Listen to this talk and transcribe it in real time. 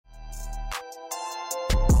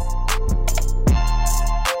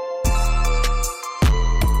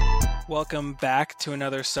Welcome back to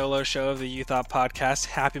another solo show of the You Thought Podcast.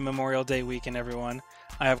 Happy Memorial Day weekend, everyone.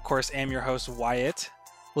 I, of course, am your host, Wyatt.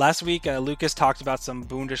 Last week, Lucas talked about some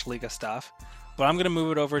Bundesliga stuff, but I'm going to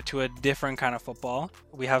move it over to a different kind of football.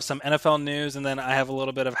 We have some NFL news, and then I have a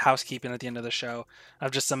little bit of housekeeping at the end of the show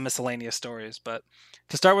of just some miscellaneous stories. But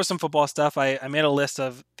to start with some football stuff, I made a list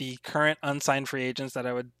of the current unsigned free agents that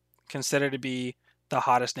I would consider to be the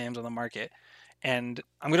hottest names on the market. And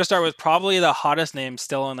I'm going to start with probably the hottest name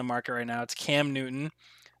still on the market right now. It's Cam Newton.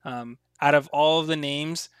 Out of all of the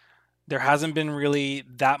names, there hasn't been really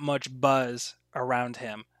that much buzz around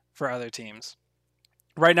him for other teams.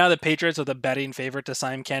 Right now, the Patriots are the betting favorite to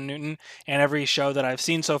sign Cam Newton, and every show that I've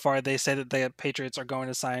seen so far, they say that the Patriots are going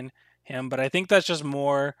to sign him, but I think that's just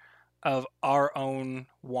more of our own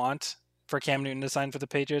want for Cam Newton to sign for the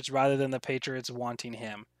Patriots rather than the Patriots wanting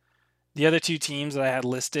him. The other two teams that I had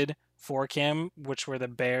listed for Cam, which were the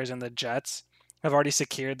Bears and the Jets, have already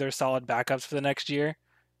secured their solid backups for the next year.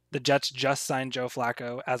 The Jets just signed Joe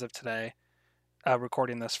Flacco as of today,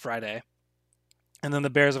 recording this Friday. And then the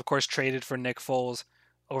Bears, of course, traded for Nick Foles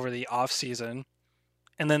over the offseason.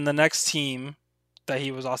 And then the next team that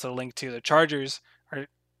he was also linked to, the Chargers, are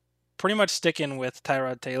pretty much sticking with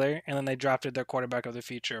Tyrod Taylor, and then they drafted their quarterback of the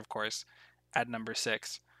future, of course, at number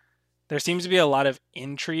 6. There seems to be a lot of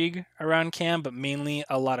intrigue around Cam, but mainly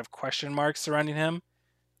a lot of question marks surrounding him.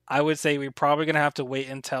 I would say we're probably going to have to wait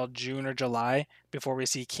until June or July before we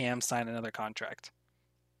see Cam sign another contract.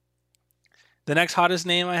 The next hottest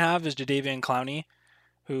name I have is Jadeveon Clowney,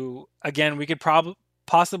 who, again, we could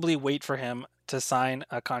possibly wait for him to sign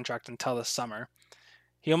a contract until the summer.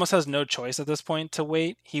 He almost has no choice at this point to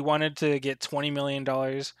wait. He wanted to get $20 million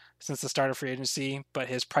since the start of free agency, but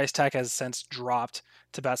his price tag has since dropped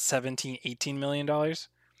to about $17, $18 million.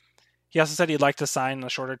 He also said he'd like to sign a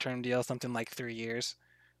shorter term deal, something like 3 years.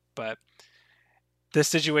 But this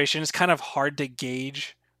situation is kind of hard to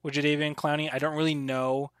gauge with Jadeveon Clowney. I don't really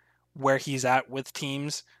know where he's at with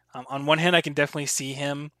teams. On one hand, I can definitely see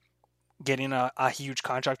him getting a huge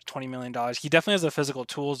contract of $20 million. He definitely has the physical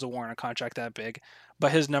tools to warrant a contract that big,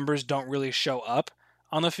 but his numbers don't really show up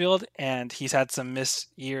on the field, and he's had some missed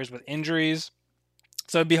years with injuries.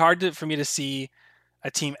 So it'd be hard for me to see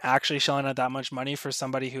a team actually shelling out that much money for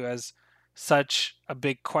somebody who has such a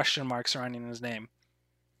big question mark surrounding his name.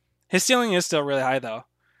 His ceiling is still really high, though.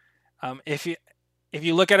 If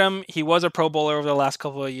you look at him, he was a Pro Bowler over the last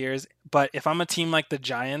couple of years, but if I'm a team like the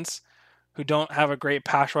Giants, who don't have a great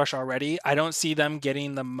pass rush already, I don't see them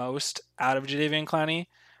getting the most out of Jadeveon Clowney,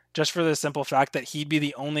 just for the simple fact that he'd be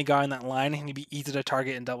the only guy in that line and he'd be easy to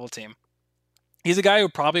target and double team. He's a guy who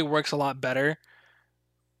probably works a lot better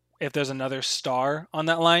if there's another star on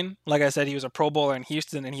that line. Like I said, he was a Pro Bowler in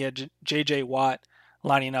Houston and he had J.J. Watt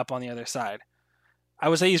lining up on the other side. I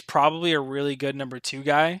would say he's probably a really good number 2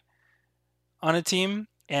 guy on a team,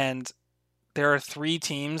 and there are 3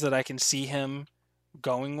 teams that I can see him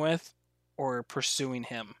going with or pursuing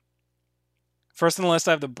him. First on the list,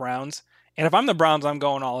 I have the Browns. And if I'm the Browns, I'm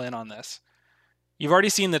going all in on this. You've already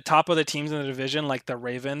seen the top of the teams in the division, like the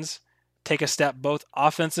Ravens, take a step both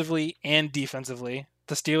offensively and defensively.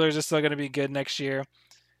 The Steelers are still going to be good next year.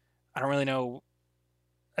 I don't really know.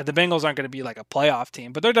 The Bengals aren't going to be like a playoff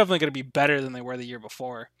team, but they're definitely going to be better than they were the year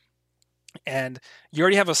before. And you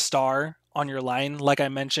already have a star on your line. Like I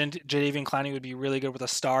mentioned, Jadeveon Clowney would be really good with a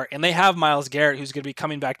star. And they have Myles Garrett, who's going to be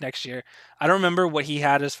coming back next year. I don't remember what he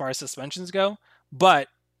had as far as suspensions go, but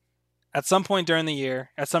at some point during the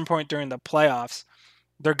year, at some point during the playoffs,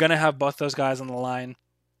 they're going to have both those guys on the line.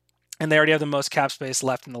 And they already have the most cap space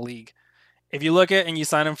left in the league. If you look at and you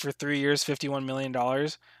sign him for 3 years, $51 million,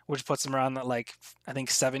 which puts him around that, like, I think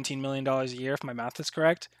 $17 million a year, if my math is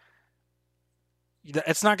correct,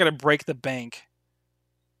 it's not going to break the bank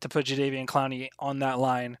to put Jadeveon Clowney on that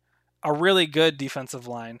line. A really good defensive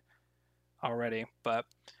line already. But,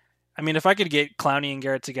 I mean, if I could get Clowney and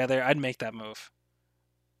Garrett together, I'd make that move.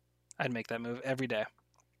 I'd make that move every day.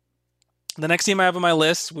 The next team I have on my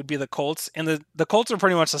list would be the Colts. And the Colts are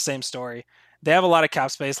pretty much the same story. They have a lot of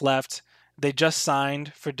cap space left. They just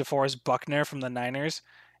signed for DeForest Buckner from the Niners.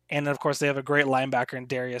 And, of course, they have a great linebacker in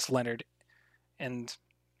Darius Leonard. And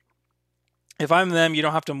if I'm them, you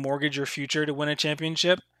don't have to mortgage your future to win a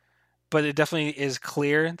championship. But it definitely is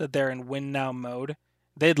clear that they're in win-now mode.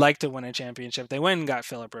 They'd like to win a championship. They went and got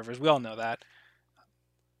Phillip Rivers. We all know that.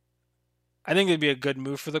 I think it'd be a good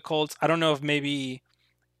move for the Colts. I don't know if maybe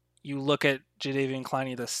you look at Jadeveon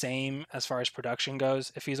Clowney the same as far as production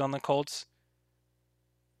goes if he's on the Colts.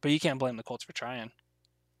 But you can't blame the Colts for trying.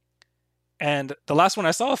 And the last one,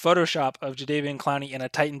 I saw a Photoshop of Jadeveon Clowney in a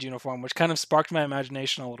Titans uniform, which kind of sparked my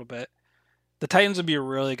imagination a little bit. The Titans would be a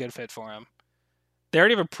really good fit for him. they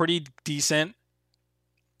already have a pretty decent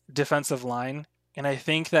defensive line. And I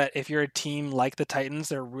think that if you're a team like the Titans,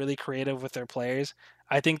 they're really creative with their players.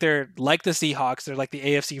 I think they're like the Seahawks. They're like the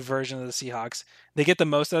AFC version of the Seahawks. They get the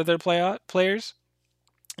most out of their players,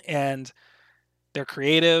 and they're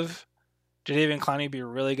creative. Jadeveon Clowney would be a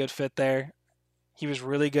really good fit there. He was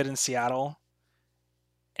really good in Seattle,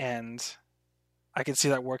 and I could see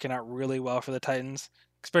that working out really well for the Titans,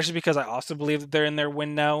 especially because I also believe that they're in their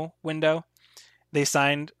win now window. They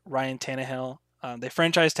signed Ryan Tannehill. They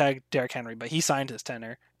franchise tagged Derrick Henry, but he signed his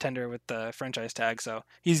tender with the franchise tag, so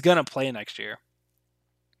he's gonna play next year.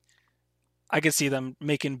 I could see them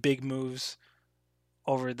making big moves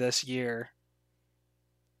over this year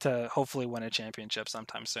to hopefully win a championship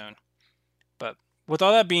sometime soon. But with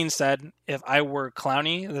all that being said, if I were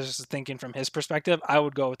Clowney, this is thinking from his perspective, I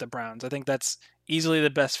would go with the Browns. I think that's easily the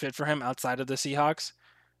best fit for him outside of the Seahawks.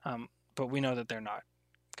 But we know that they're not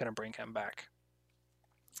going to bring him back.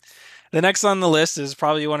 The next on the list is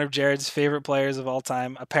probably one of Jared's favorite players of all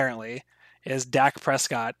time, apparently, is Dak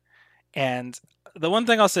Prescott. And the one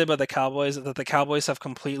thing I'll say about the Cowboys is that the Cowboys have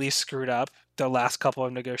completely screwed up their last couple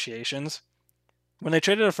of negotiations. When they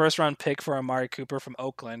traded a first-round pick for Amari Cooper from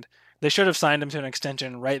Oakland, they should have signed him to an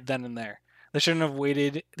extension right then and there. They shouldn't have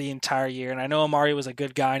waited the entire year. And I know Amari was a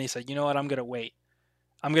good guy, and he said, you know what, I'm going to wait.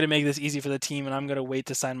 I'm going to make this easy for the team, and I'm going to wait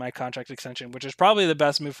to sign my contract extension, which is probably the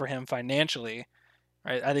best move for him financially.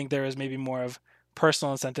 Right? I think there is maybe more of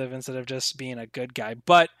personal incentive instead of just being a good guy.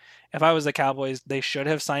 But if I was the Cowboys, they should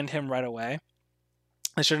have signed him right away.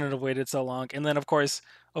 They shouldn't have waited so long. And then, of course,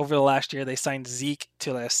 over the last year, they signed Zeke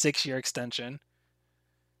to a 6-year extension.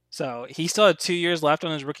 So he still had 2 years left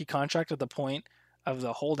on his rookie contract at the point of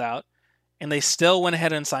the holdout. And they still went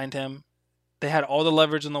ahead and signed him. They had all the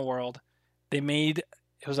leverage in the world. They made,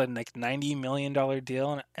 it was like $90 million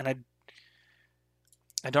deal. And I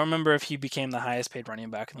don't remember if he became the highest paid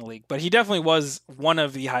running back in the league, but he definitely was one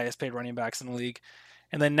of the highest paid running backs in the league.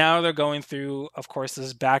 And then now they're going through, of course,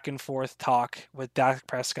 this back and forth talk with Dak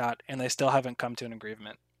Prescott, and they still haven't come to an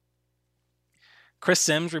agreement. Chris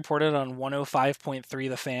Sims reported on 105.3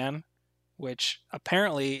 The Fan, which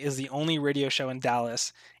apparently is the only radio show in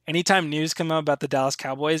Dallas. Anytime news come out about the Dallas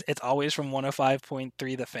Cowboys, it's always from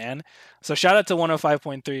 105.3 The Fan. So shout out to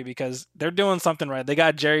 105.3 because they're doing something right. They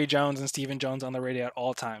got Jerry Jones and Stephen Jones on the radio at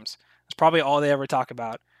all times. It's probably all they ever talk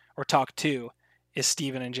about or talk to is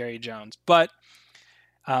Stephen and Jerry Jones. But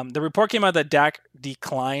the report came out that Dak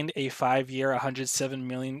declined a 5-year,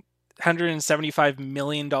 $175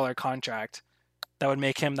 million contract that would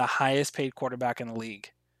make him the highest paid quarterback in the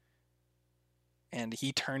league. And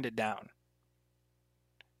he turned it down.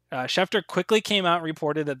 Schefter quickly came out and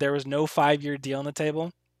reported that there was no 5-year deal on the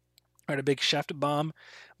table. Right, a big Schefter bomb.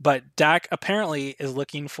 But Dak apparently is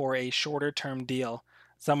looking for a shorter term deal,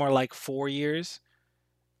 somewhere like 4 years.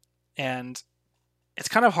 And it's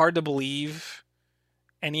kind of hard to believe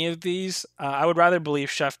any of these. I would rather believe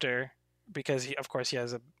Schefter because, he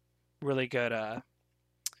has a really good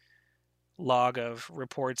log of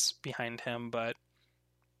reports behind him. But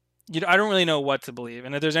I don't really know what to believe.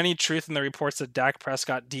 And if there's any truth in the reports that Dak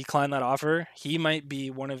Prescott declined that offer, he might be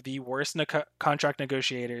one of the worst contract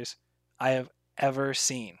negotiators I have ever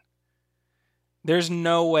seen. There's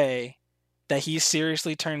no way that he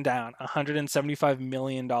seriously turned down $175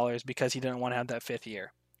 million because he didn't want to have that 5th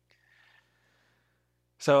year.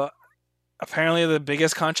 So apparently the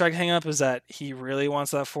biggest contract hang-up is that he really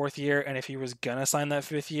wants that 4th year, and if he was going to sign that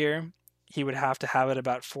 5th year, he would have to have it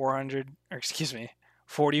about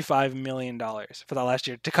 $45 million for that last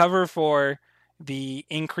year to cover for the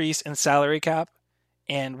increase in salary cap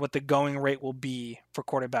and what the going rate will be for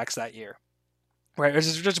quarterbacks that year. Right?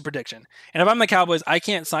 It's just a prediction. And if I'm the Cowboys, I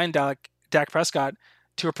can't sign Dak Prescott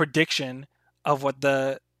to a prediction of what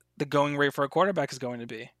the going rate for a quarterback is going to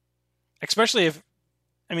be. Especially if,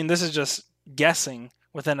 this is just guessing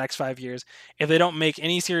within the next 5 years. If they don't make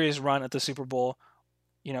any serious run at the Super Bowl,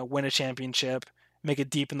 win a championship, make it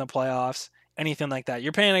deep in the playoffs, anything like that.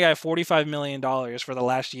 You're paying a guy $45 million for the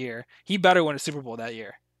last year. He better win a Super Bowl that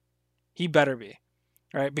year. He better be.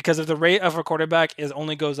 Right? Because if the rate of a quarterback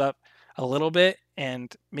only goes up a little bit,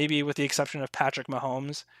 and maybe with the exception of Patrick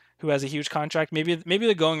Mahomes, who has a huge contract, maybe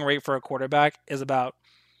the going rate for a quarterback is about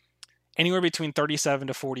anywhere between $37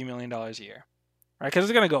 to $40 million a year. Right? Because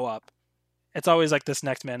it's going to go up. It's always like this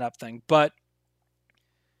next man up thing. But,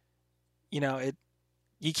 you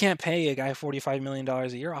can't pay a guy $45 million a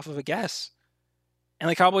year off of a guess. And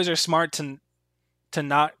the Cowboys are smart to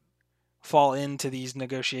not fall into these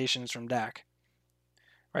negotiations from Dak.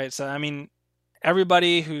 Right? So,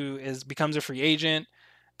 everybody who becomes a free agent,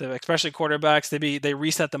 especially quarterbacks, they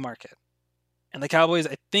reset the market. And the Cowboys,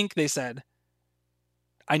 I think they said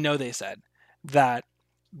I know they said that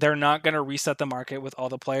they're not going to reset the market with all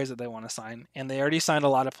the players that they want to sign. And they already signed a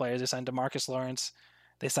lot of players. They signed DeMarcus Lawrence,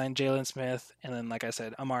 they signed Jalen Smith, and then, like I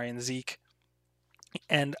said, Amari and Zeke.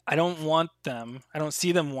 And I don't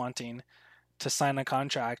see them wanting to sign a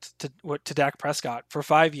contract to Dak Prescott for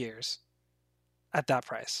 5 years at that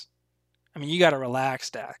price. I mean, you got to relax,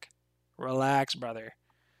 Dak. Relax, brother.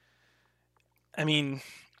 I mean,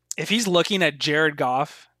 if he's looking at Jared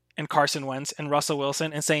Goff and Carson Wentz and Russell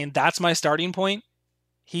Wilson and saying that's my starting point,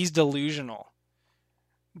 he's delusional.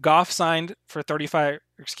 Goff signed for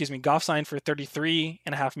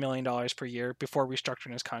 $33.5 million per year before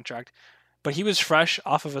restructuring his contract, but he was fresh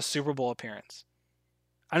off of a Super Bowl appearance.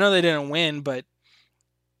 I know they didn't win, but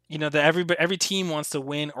every team wants to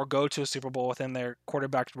win or go to a Super Bowl within their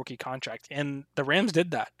quarterback rookie contract, and the Rams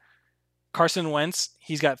did that. Carson Wentz,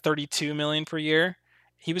 he's got $32 million per year.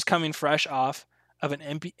 He was coming fresh off of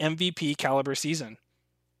an MVP caliber season.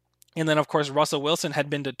 And then, of course, Russell Wilson had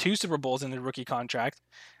been to 2 Super Bowls in the rookie contract.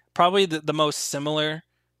 Probably the most similar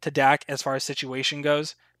to Dak as far as situation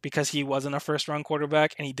goes, because he wasn't a first-round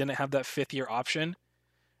quarterback and he didn't have that 5th-year option.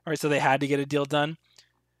 All right, so they had to get a deal done.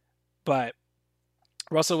 But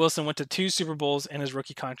Russell Wilson went to 2 Super Bowls in his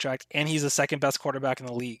rookie contract, and he's the second-best quarterback in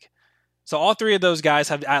the league. So all 3 of those guys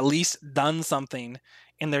have at least done something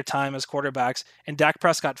in their time as quarterbacks, and Dak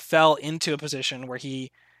Prescott fell into a position where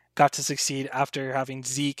he got to succeed after having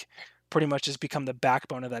Zeke pretty much just become the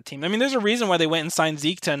backbone of that team. I mean, there's a reason why they went and signed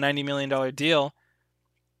Zeke to a $90 million deal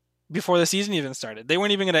before the season even started. They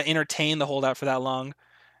weren't even going to entertain the holdout for that long,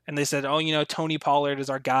 and they said, Tony Pollard is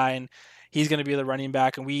our guy, and he's going to be the running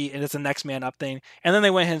back, and it's a next man up thing. And then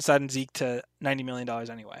they went ahead and signed Zeke to $90 million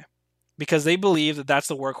anyway, because they believe that that's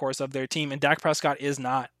the workhorse of their team, and Dak Prescott is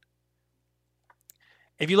not.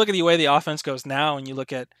 If you look at the way the offense goes now, and you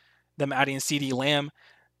look at them adding CeeDee Lamb,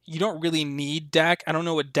 you don't really need Dak. I don't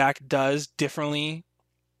know what Dak does differently,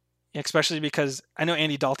 especially because I know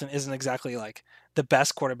Andy Dalton isn't exactly like the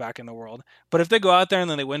best quarterback in the world. But if they go out there and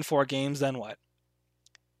then they win 4 games, then what?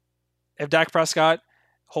 If Dak Prescott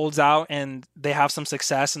holds out and they have some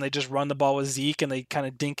success and they just run the ball with Zeke and they kind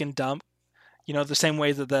of dink and dump, the same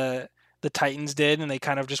way that the Titans did, and they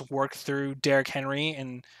kind of just worked through Derrick Henry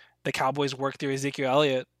and the Cowboys worked through Ezekiel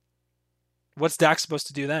Elliott, what's Dak supposed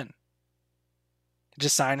to do then?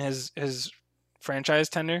 Just sign his franchise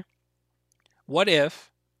tender? What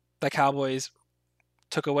if the Cowboys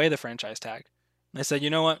took away the franchise tag? And they said, you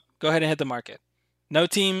know what? Go ahead and hit the market. No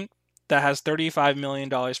team that has $35 million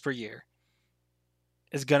per year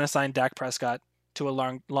is going to sign Dak Prescott to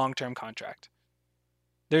a long-term contract.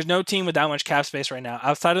 There's no team with that much cap space right now,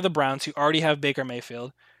 outside of the Browns, who already have Baker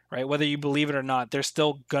Mayfield, right? Whether you believe it or not, they're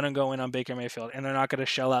still going to go in on Baker Mayfield, and they're not going to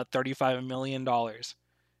shell out $35 million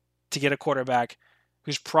to get a quarterback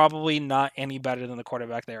who's probably not any better than the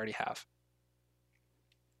quarterback they already have.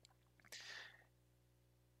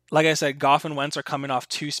 Like I said, Goff and Wentz are coming off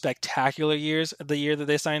 2 spectacular years the year that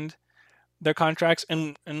they signed their contracts,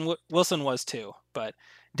 and Wilson was too. But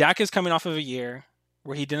Dak is coming off of a year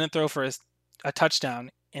where he didn't throw for a touchdown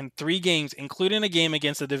in 3 games, including a game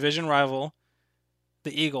against the division rival,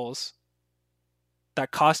 the Eagles, that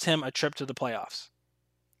cost him a trip to the playoffs.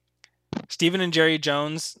 Stephen and Jerry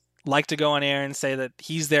Jones like to go on air and say that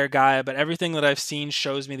he's their guy, but everything that I've seen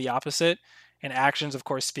shows me the opposite, and actions, of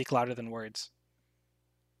course, speak louder than words.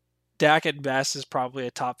 Dak, at best, is probably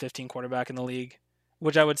a top 15 quarterback in the league,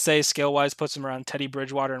 which I would say skill-wise puts him around Teddy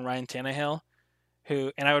Bridgewater and Ryan Tannehill,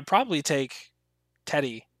 and I would probably take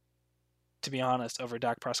Teddy, to be honest, over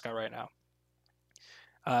Dak Prescott right now.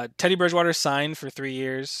 Teddy Bridgewater signed for 3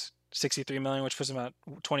 years, $63 million, which puts him at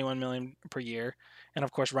 $21 million per year. And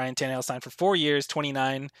of course, Ryan Tannehill signed for 4 years,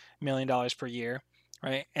 $29 million per year,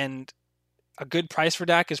 right? And a good price for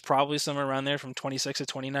Dak is probably somewhere around there from 26 to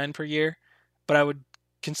 29 per year. But I would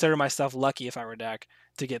consider myself lucky if I were Dak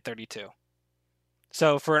to get 32.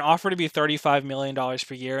 So for an offer to be $35 million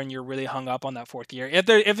per year, and you're really hung up on that 4th year,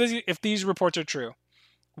 if these reports are true,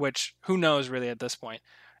 which who knows really at this point,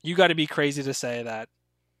 you got to be crazy to say that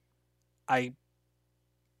I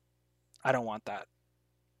don't want that.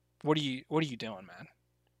 What are you doing, man?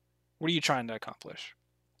 What are you trying to accomplish?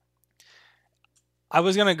 I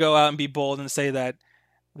was going to go out and be bold and say that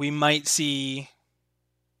we might see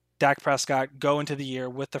Dak Prescott go into the year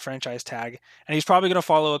with the franchise tag, and he's probably going to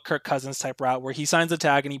follow a Kirk Cousins type route where he signs the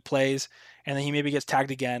tag and he plays, and then he maybe gets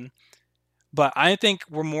tagged again. But I think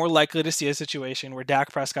we're more likely to see a situation where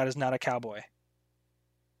Dak Prescott is not a Cowboy.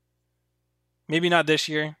 Maybe not this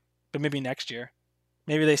year, but maybe next year.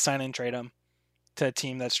 Maybe they sign and trade him to a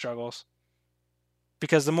team that struggles.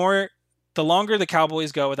 Because the longer the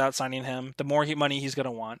Cowboys go without signing him, the more money he's going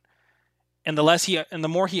to want. And the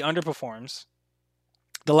more he underperforms,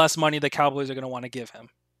 the less money the Cowboys are going to want to give him.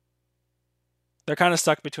 They're kind of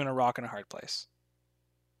stuck between a rock and a hard place.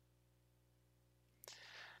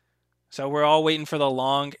 So we're all waiting for the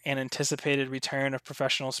long and anticipated return of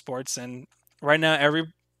professional sports. And right now,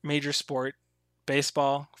 every major sport,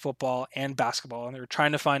 baseball, football, and basketball, and they're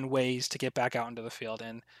trying to find ways to get back out into the field.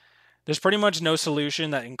 And there's pretty much no solution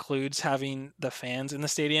that includes having the fans in the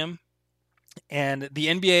stadium. And the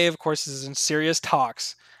NBA, of course, is in serious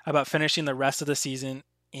talks about finishing the rest of the season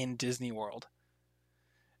in Disney World.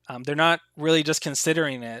 They're not really just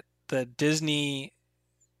considering it. The Disney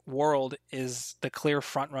World is the clear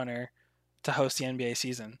frontrunner to host the NBA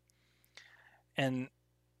season. And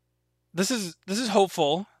this is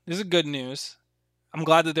hopeful. This is good news. I'm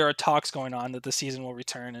glad that there are talks going on that the season will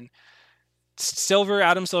return. And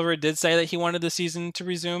Adam Silver did say that he wanted the season to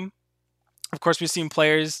resume. Of course, we've seen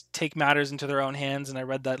players take matters into their own hands, and I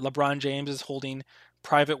read that LeBron James is holding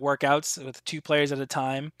private workouts with 2 players at a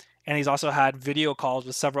time, and he's also had video calls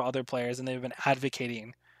with several other players, and they've been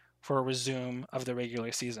advocating for a resume of the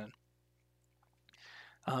regular season.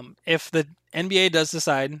 If the NBA does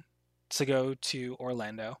decide to go to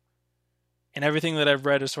Orlando, and everything that I've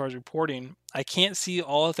read as far as reporting, I can't see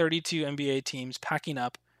all 32 NBA teams packing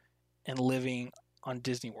up and living on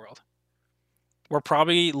Disney World. We're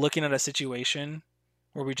probably looking at a situation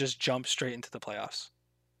where we just jump straight into the playoffs.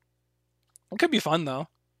 It could be fun, though.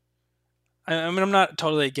 I mean, I'm not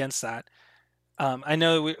totally against that. I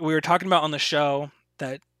know we were talking about on the show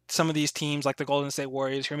that some of these teams, like the Golden State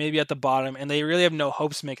Warriors, who are maybe at the bottom, and they really have no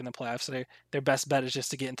hopes making the playoffs, so their best bet is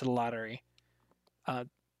just to get into the lottery.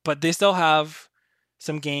 But they still have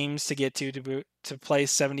some games to get to play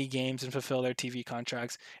 70 games and fulfill their TV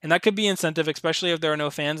contracts. And that could be incentive, especially if there are no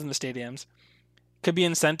fans in the stadiums. Could be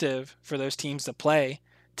incentive for those teams to play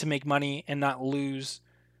to make money and not lose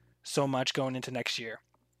so much going into next year.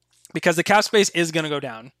 Because the cap space is going to go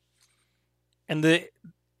down. And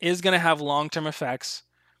is going to have long-term effects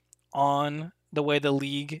on the way the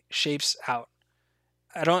league shapes out.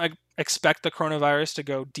 I don't expect the coronavirus to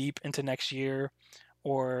go deep into next year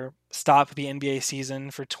or stop the NBA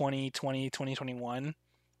season for 2020, 2021.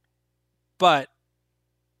 But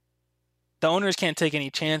the owners can't take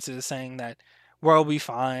any chances saying that we'll be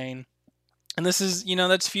fine. And this is,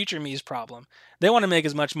 that's future me's problem. They want to make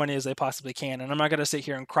as much money as they possibly can. And I'm not going to sit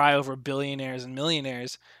here and cry over billionaires and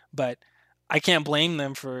millionaires, but I can't blame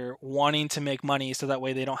them for wanting to make money so that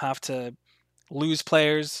way they don't have to lose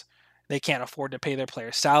players. They can't afford to pay their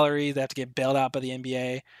players' salaries. They have to get bailed out by the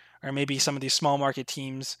NBA. Or maybe some of these small market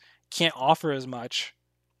teams can't offer as much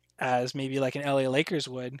as maybe like an LA Lakers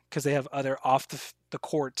would because they have other off the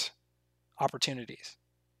court opportunities.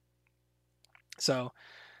 So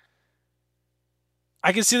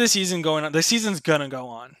I can see the season going on. The season's going to go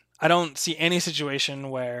on. I don't see any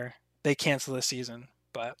situation where they cancel the season.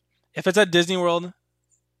 But if it's at Disney World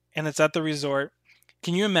and it's at the resort,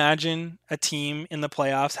 can you imagine a team in the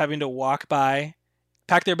playoffs having to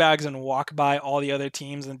pack their bags and walk by all the other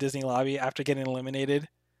teams in the Disney lobby after getting eliminated?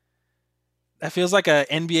 That feels like a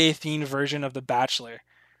NBA-themed version of The Bachelor,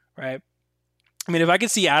 right? I mean, if I could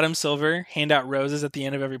see Adam Silver hand out roses at the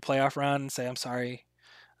end of every playoff round and say, I'm sorry,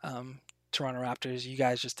 Toronto Raptors, you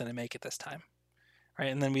guys just didn't make it this time,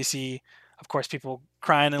 right? And then we see, of course, people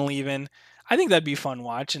crying and leaving. I think that'd be fun to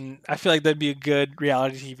watch, and I feel like that'd be a good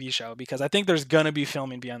reality TV show because I think there's going to be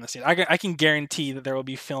filming behind the scenes. I can guarantee that there will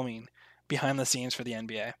be filming behind the scenes for the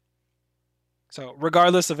NBA. So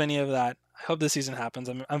regardless of any of that, I hope this season happens.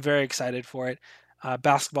 I'm very excited for it.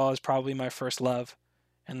 Basketball is probably my first love,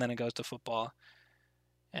 and then it goes to football.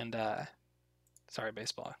 And sorry,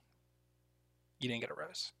 baseball. You didn't get a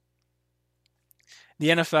rose. The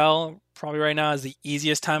NFL probably right now is the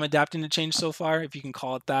easiest time adapting to change so far, if you can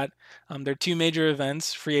call it that. Their 2 major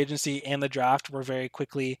events, free agency and the draft, were very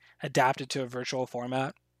quickly adapted to a virtual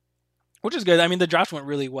format, which is good. I mean, the draft went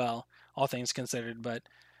really well, all things considered, but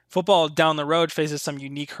football down the road faces some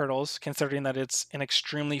unique hurdles, considering that it's an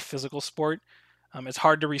extremely physical sport. It's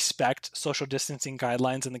hard to respect social distancing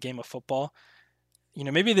guidelines in the game of football.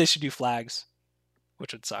 Maybe they should do flags,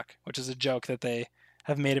 which would suck, which is a joke that they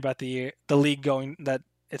have made about the league going that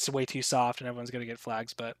it's way too soft and everyone's going to get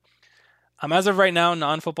flags. But as of right now,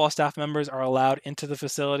 non-football staff members are allowed into the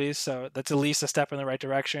facilities, so that's at least a step in the right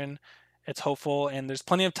direction. It's hopeful, and there's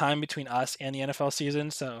plenty of time between us and the NFL season,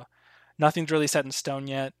 so nothing's really set in stone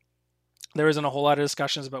yet. There isn't a whole lot of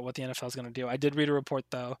discussions about what the NFL is going to do. I did read a report,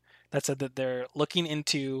 though, that said that they're looking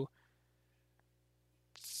into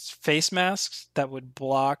face masks that would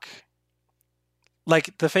block,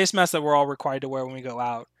 like the face mask that we're all required to wear when we go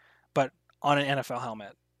out, but on an NFL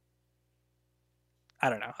helmet. I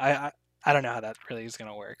don't know. I don't know how that really is going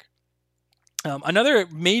to work. Another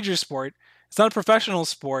major sport, it's not a professional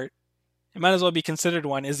sport, it might as well be considered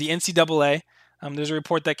one, is the NCAA. There's a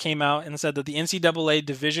report that came out and said that the NCAA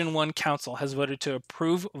Division I Council has voted to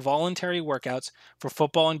approve voluntary workouts for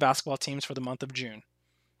football and basketball teams for the month of June,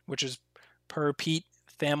 which is per Pete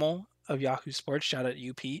Thamel of Yahoo Sports. Shout out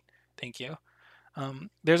you, Pete. Thank you.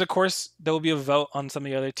 There's, of course, there will be a vote on some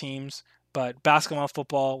of the other teams, but basketball and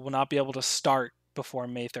football will not be able to start before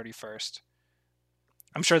May 31st.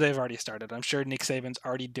 I'm sure they've already started. I'm sure Nick Saban's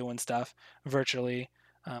already doing stuff virtually.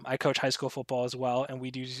 I coach high school football as well, and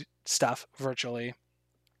we do stuff virtually.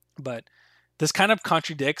 But this kind of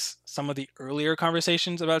contradicts some of the earlier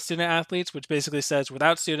conversations about student athletes, which basically says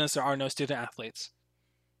without students, there are no student athletes.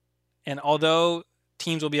 And although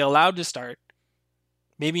teams will be allowed to start,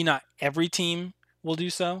 maybe not every team will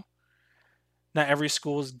do so. Not every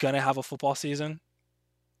school is going to have a football season.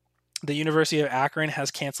 The University of Akron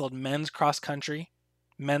has canceled men's cross country,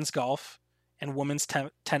 men's golf, and women's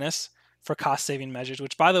tennis for cost-saving measures,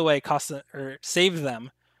 which, by the way, saved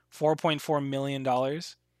them $4.4 million,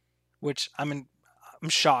 which I'm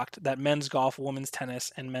shocked that men's golf, women's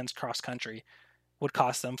tennis, and men's cross country would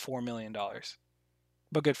cost them $4 million.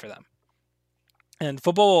 But good for them. And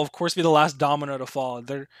football will, of course, be the last domino to fall.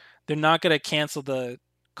 They're not going to cancel the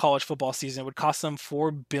college football season. It would cost them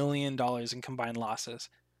 $4 billion in combined losses.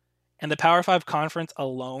 And the Power 5 conference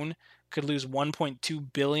alone could lose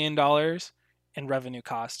 $1.2 billion in revenue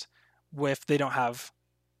cost if they don't have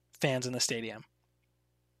fans in the stadium.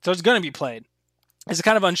 So it's going to be played. It's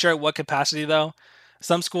kind of unsure at what capacity, though.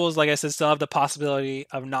 Some schools, like I said, still have the possibility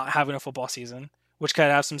of not having a football season, which could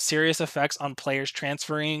have some serious effects on players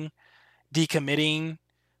transferring, decommitting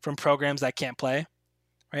from programs that can't play.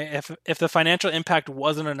 Right? If the financial impact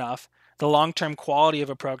wasn't enough, the long-term quality of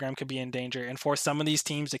a program could be in danger and force some of these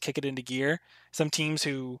teams to kick it into gear. Some teams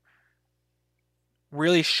who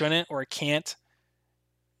really shouldn't or can't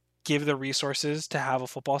give the resources to have a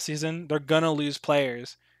football season, they're going to lose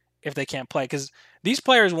players if they can't play, because these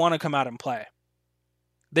players want to come out and play.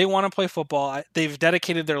 They want to play football. They've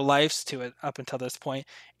dedicated their lives to it up until this point.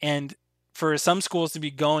 And for some schools to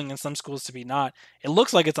be going and some schools to be not, it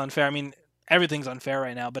looks like it's unfair. I mean, everything's unfair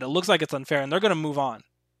right now, but it looks like it's unfair, and they're going to move on.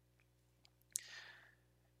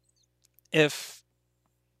 If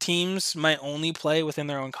teams might only play within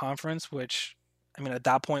their own conference, which, I mean, at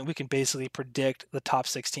that point, we can basically predict the top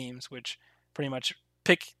 6 teams, which pretty much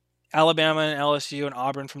pick Alabama and LSU and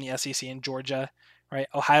Auburn from the SEC and Georgia, right?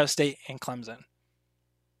 Ohio State and Clemson.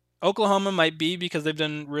 Oklahoma might be because they've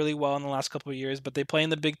done really well in the last couple of years, but they play in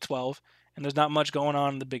the Big 12, and there's not much going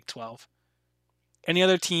on in the Big 12. Any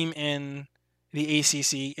other team in the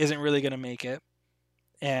ACC isn't really going to make it.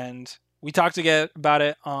 And we talked about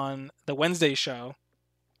it on the Wednesday show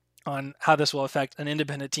on how this will affect an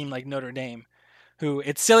independent team like Notre Dame, who,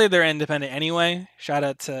 it's silly they're independent anyway. Shout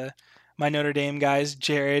out to my Notre Dame guys,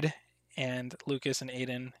 Jared and Lucas and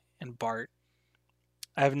Aiden and Bart.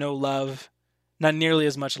 I have no love, not nearly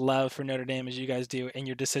as much love for Notre Dame as you guys do in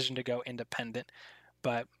your decision to go independent,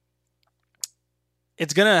 but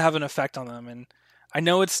it's going to have an effect on them. And I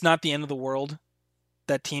know it's not the end of the world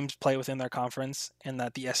that teams play within their conference and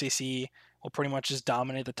that the SEC will pretty much just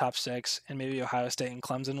dominate the top 6, and maybe Ohio State and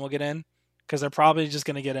Clemson will get in because they're probably just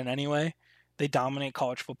going to get in anyway. They dominate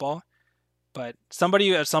college football. But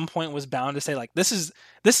somebody at some point was bound to say, like, this is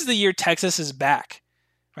the year Texas is back,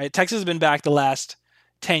 right? Texas has been back the last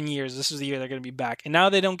 10 years. This is the year they're going to be back. And now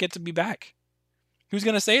they don't get to be back. Who's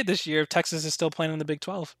going to say it this year if Texas is still playing in the Big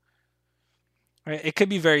 12? Right? It could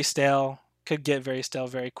be very stale, could get very stale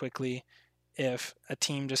very quickly if a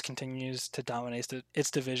team just continues to dominate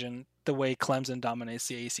its division the way Clemson dominates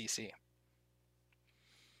the ACC.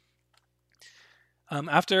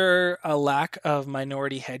 After a lack of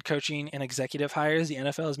minority head coaching and executive hires, the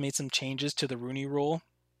NFL has made some changes to the Rooney Rule.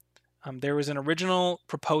 There was an original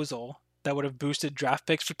proposal that would have boosted draft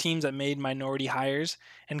picks for teams that made minority hires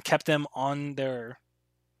and kept them on their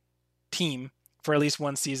team for at least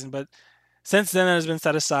one season. But since then, it has been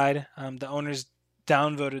set aside. The owners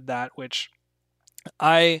downvoted that, which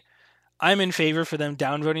I'm in favor for them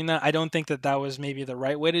downvoting that. I don't think that was maybe the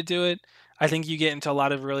right way to do it. I think you get into a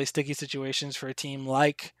lot of really sticky situations for a team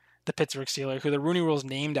like the Pittsburgh Steelers, who the Rooney Rule is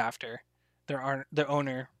named after, their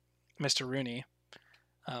owner, Mr. Rooney.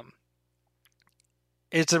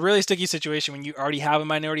 It's a really sticky situation when you already have a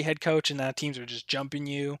minority head coach and that teams are just jumping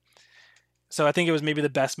you. So I think it was maybe the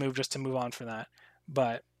best move just to move on from that.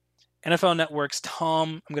 But NFL Network's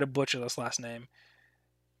Tom, I'm going to butcher this last name,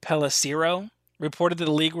 Pelissero, reported that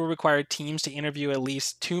the league will require teams to interview at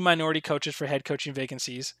least 2 minority coaches for head coaching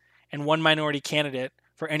vacancies and 1 minority candidate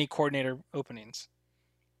for any coordinator openings.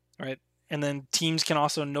 Right? And then teams can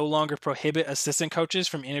also no longer prohibit assistant coaches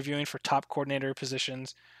from interviewing for top coordinator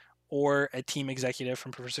positions or a team executive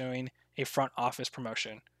from pursuing a front office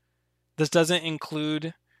promotion. This doesn't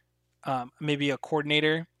include maybe a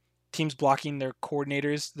coordinator, teams blocking their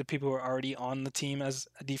coordinators, the people who are already on the team as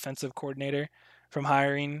a defensive coordinator, from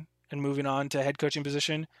hiring and moving on to a head coaching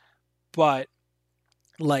position. But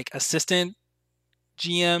like assistant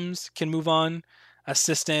GMs can move on,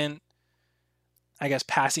 assistant, I guess,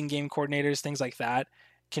 passing game coordinators, things like that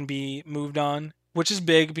can be moved on, which is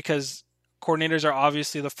big because coordinators are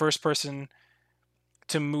obviously the first person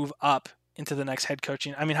to move up into the next head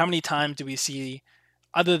coaching. I mean, how many times do we see,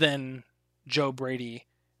 other than Joe Brady,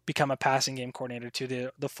 become a passing game coordinator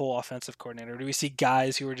to the full offensive coordinator? Do we see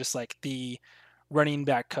guys who are just like the running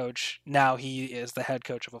back coach, now he is the head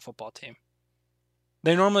coach of a football team?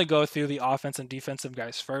 They normally go through the offense and defensive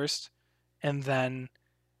guys first and then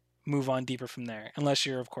move on deeper from there, unless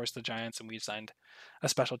you're, of course, the Giants and we've signed a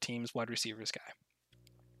special teams wide receivers guy.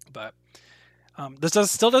 But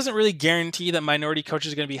this still doesn't really guarantee that minority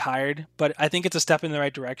coaches are going to be hired, but I think it's a step in the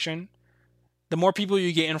right direction. The more people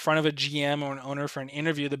you get in front of a GM or an owner for an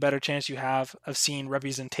interview, the better chance you have of seeing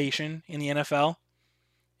representation in the NFL.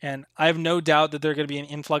 And I have no doubt that there's going to be an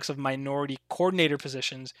influx of minority coordinator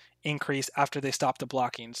positions increase after they stop the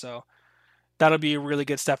blocking. So that'll be a really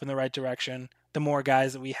good step in the right direction. The more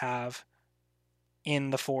guys that we have in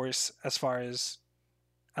the force, as far as,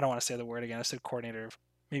 I don't want to say the word again, I said coordinator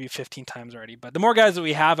maybe 15 times already, but the more guys that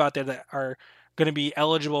we have out there that are going to be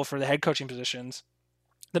eligible for the head coaching positions,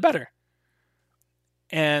 the better.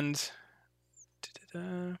 And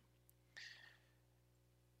of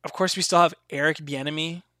course, we still have Eric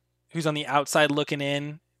Bieniemy, who's on the outside looking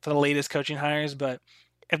in for the latest coaching hires. But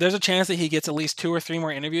if there's a chance that he gets at least 2 or 3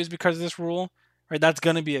 more interviews because of this rule, right, that's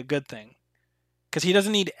going to be a good thing. Because he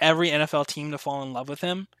doesn't need every NFL team to fall in love with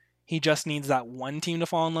him. He just needs that one team to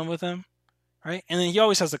fall in love with him, right? And then he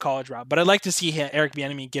always has the college route. But I'd like to see Eric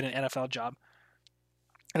Bieniemy get an NFL job.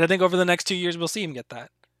 And I think over the next 2 years, we'll see him get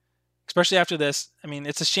that. Especially after this. I mean,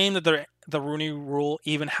 it's a shame that the Rooney Rule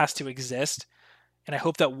even has to exist. And I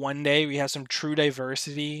hope that one day we have some true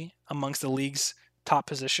diversity amongst the league's top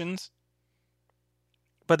positions.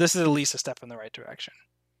 But this is at least a step in the right direction.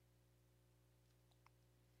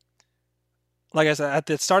 Like I said, at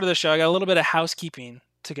the start of the show, I got a little bit of housekeeping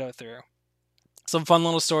to go through. Some fun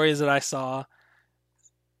little stories that I saw.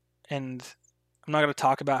 And I'm not going to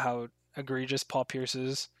talk about how egregious Paul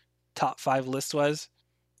Pierce's top 5 list was,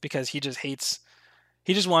 because he just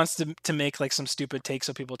wants to make like some stupid take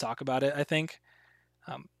so people talk about it, I think.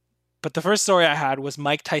 But the first story I had was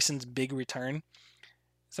Mike Tyson's big return.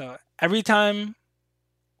 So every time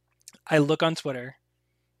I look on Twitter,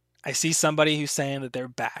 I see somebody who's saying that they're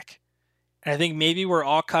back. And I think maybe we're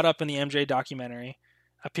all caught up in the MJ documentary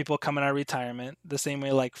of people coming out of retirement, the same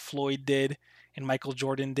way like Floyd did and Michael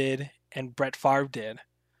Jordan did and Brett Favre did.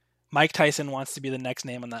 Mike Tyson wants to be the next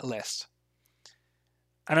name on that list.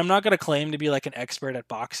 And I'm not going to claim to be like an expert at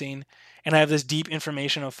boxing and I have this deep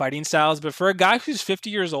information of fighting styles, but for a guy who's 50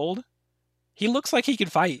 years old, he looks like he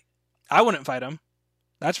could fight. I wouldn't fight him.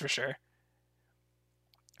 That's for sure.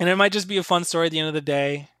 And it might just be a fun story at the end of the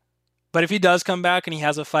day. But if he does come back and he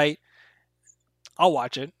has a fight, I'll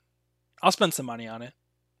watch it. I'll spend some money on it.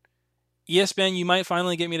 ESPN, you might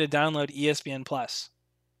finally get me to download ESPN Plus.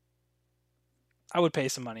 I would pay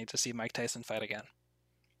some money to see Mike Tyson fight again.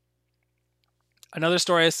 Another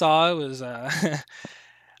story I saw was a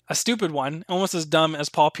stupid one, almost as dumb as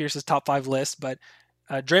Paul Pierce's top 5 list, but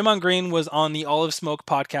Draymond Green was on the All of Smoke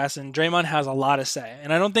podcast, and Draymond has a lot to say.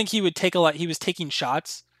 And I don't think he would take a lot. He was taking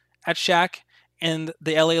shots at Shaq and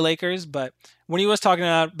the LA Lakers, but when he was talking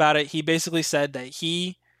about it, he basically said that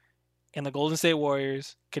he and the Golden State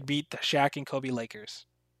Warriors could beat the Shaq and Kobe Lakers.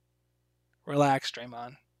 Relax,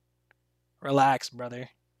 Draymond. Relax, brother.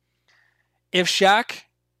 If Shaq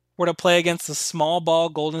were to play against the small ball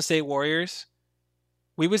Golden State Warriors,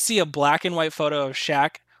 we would see a black and white photo of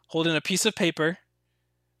Shaq holding a piece of paper,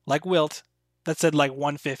 like Wilt, that said like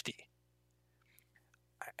 150.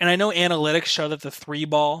 And I know analytics show that the 3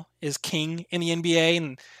 ball is king in the NBA,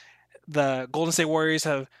 and the Golden State Warriors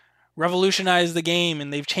have revolutionized the game,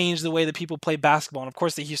 and they've changed the way that people play basketball. And of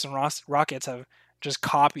course, the Houston Rockets have just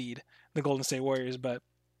copied the Golden State Warriors, but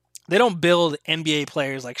they don't build NBA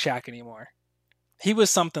players like Shaq anymore. He was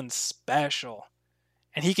something special,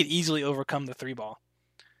 and he could easily overcome the 3 ball.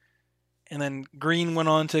 And then Green went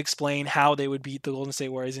on to explain how they would beat the Golden State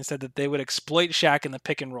Warriors and said that they would exploit Shaq in the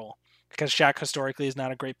pick and roll, because Shaq historically is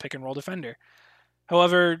not a great pick and roll defender.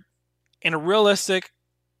 However, in a realistic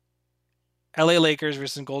LA Lakers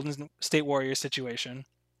versus Golden State Warriors situation,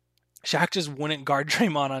 Shaq just wouldn't guard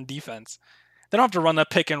Draymond on defense. They don't have to run that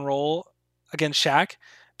pick and roll against Shaq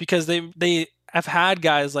because they have had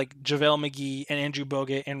guys like JaVale McGee and Andrew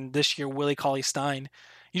Bogut and this year Willie Cauley-Stein.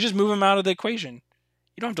 You just move them out of the equation.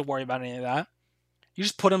 You don't have to worry about any of that. You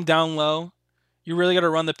just put them down low. You really got to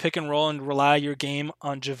run the pick and roll and rely your game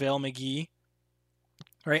on JaVale McGee.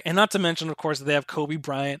 Right? And not to mention, of course, that they have Kobe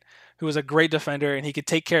Bryant, who is a great defender, and he could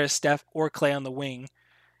take care of Steph or Clay on the wing.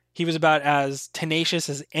 He was about as tenacious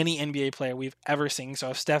as any NBA player we've ever seen.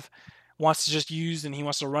 So if Steph wants to just use and he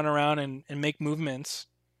wants to run around and make movements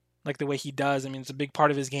like the way he does, I mean, it's a big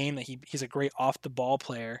part of his game that he's a great off-the-ball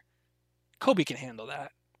player. Kobe can handle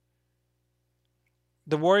that.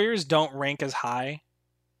 The Warriors don't rank as high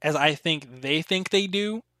as I think they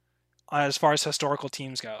do as far as historical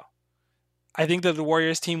teams go. I think that the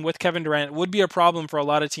Warriors team with Kevin Durant would be a problem for a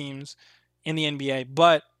lot of teams in the NBA,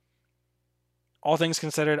 but all things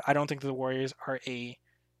considered, I don't think the Warriors are a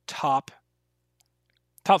top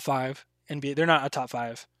 5 NBA. They're not a top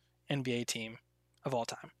 5 NBA team of all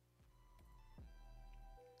time.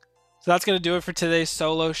 So that's going to do it for today's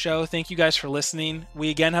solo show. Thank you guys for listening. We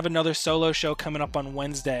again have another solo show coming up on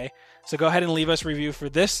Wednesday. So go ahead and leave us a review for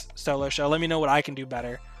this solo show. Let me know what I can do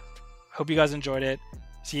better. Hope you guys enjoyed it.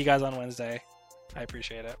 See you guys on Wednesday. I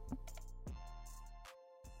appreciate it.